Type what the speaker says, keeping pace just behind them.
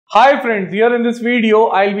Hi friends, here in this video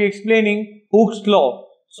I'll be explaining Hooke's law.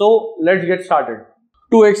 So let's get started.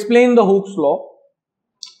 To explain the Hooke's law,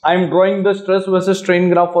 I'm drawing the stress versus strain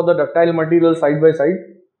graph for the ductile material side by side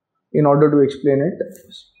in order to explain it.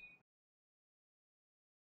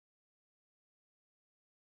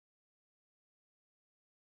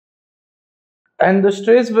 And the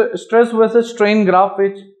stress versus strain graph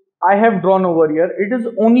which I have drawn over here, it is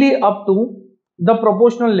only up to the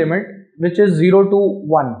proportional limit, which is 0 to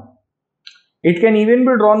 1. It can even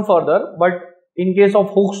be drawn further, but in case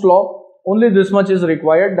of Hooke's law, only this much is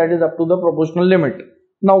required, that is up to the proportional limit.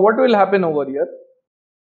 Now what will happen over here?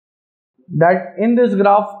 That in this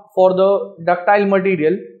graph for the ductile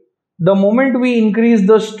material, the moment we increase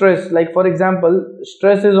the stress, like for example,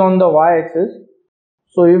 stress is on the y-axis.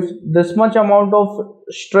 So if this much amount of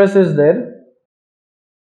stress is there,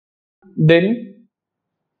 then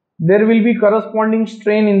there will be corresponding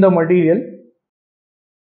strain in the material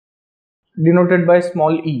denoted by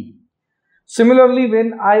small e. Similarly,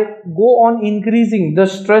 when I go on increasing the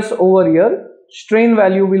stress over here, strain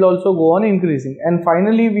value will also go on increasing, and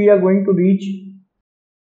finally we are going to reach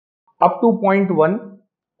up to point 1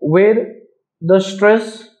 where the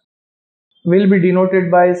stress will be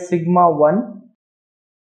denoted by sigma 1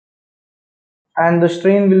 and the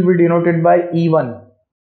strain will be denoted by E1.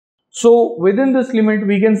 So within this limit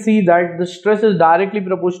we can see that the stress is directly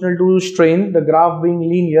proportional to strain, the graph being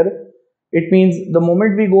linear. It means the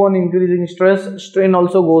moment we go on increasing stress, strain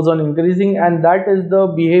also goes on increasing, and that is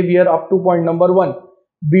the behavior up to point number 1.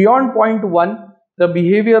 Beyond point 1, the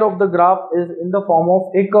behavior of the graph is in the form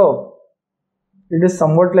of a curve. It is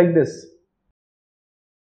somewhat like this.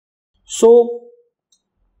 So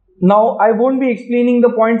now I won't be explaining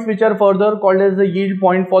the points which are further called as the yield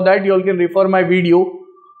point. For that you all can refer my video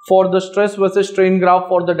for the stress versus strain graph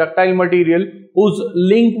for the ductile material, whose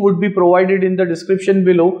link would be provided in the description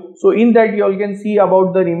below. So in that you all can see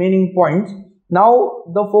about the remaining points. Now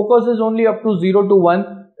the focus is only up to 0 to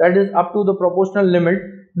 1, that is up to the proportional limit.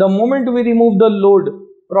 The moment we remove the load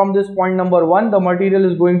from this point number 1, the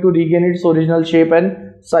material is going to regain its original shape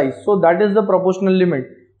and size. So that is the proportional limit.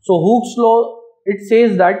 So Hooke's law, it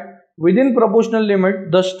says that within proportional limit,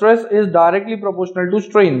 the stress is directly proportional to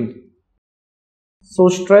strain. So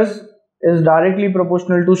stress is directly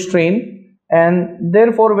proportional to strain, and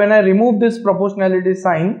therefore when I remove this proportionality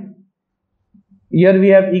sign, here we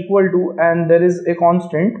have equal to and there is a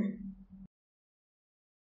constant.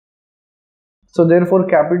 So therefore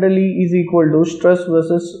capital E is equal to stress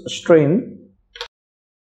versus strain.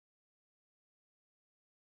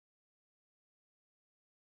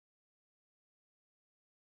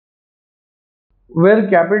 Where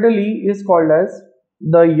capital E is called as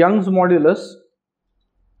the Young's modulus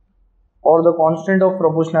or the constant of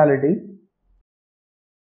proportionality,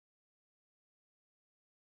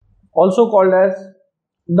 also called as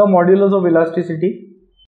the modulus of elasticity.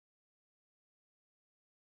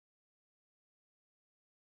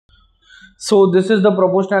 So this is the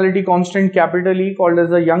proportionality constant capital E, called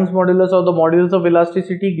as the Young's modulus or the modulus of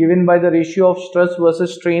elasticity, given by the ratio of stress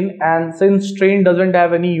versus strain. And since strain doesn't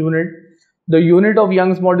have any unit, the unit of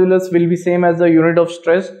Young's modulus will be same as the unit of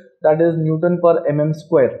stress, that is Newton per mm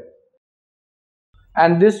square.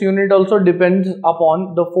 And this unit also depends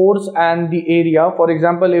upon the force and the area. For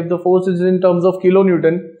example, if the force is in terms of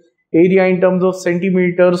kilonewton, area in terms of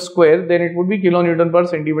centimeter square, then it would be kilonewton per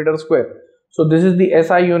centimeter square. So this is the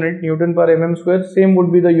SI unit, Newton per mm square. Same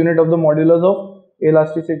would be the unit of the modulus of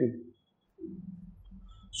elasticity.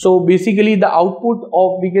 So basically the output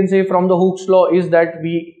of, we can say, from the Hooke's law is that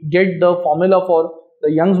we get the formula for the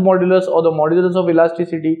Young's modulus or the modulus of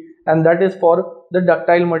elasticity, and that is for the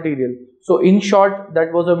ductile material. So in short,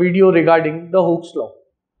 that was a video regarding the Hooke's law.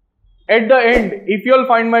 At the end, if you all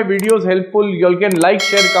find my videos helpful, you all can like,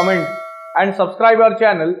 share, comment and subscribe our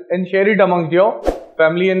channel and share it amongst your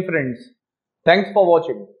family and friends. Thanks for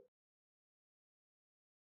watching.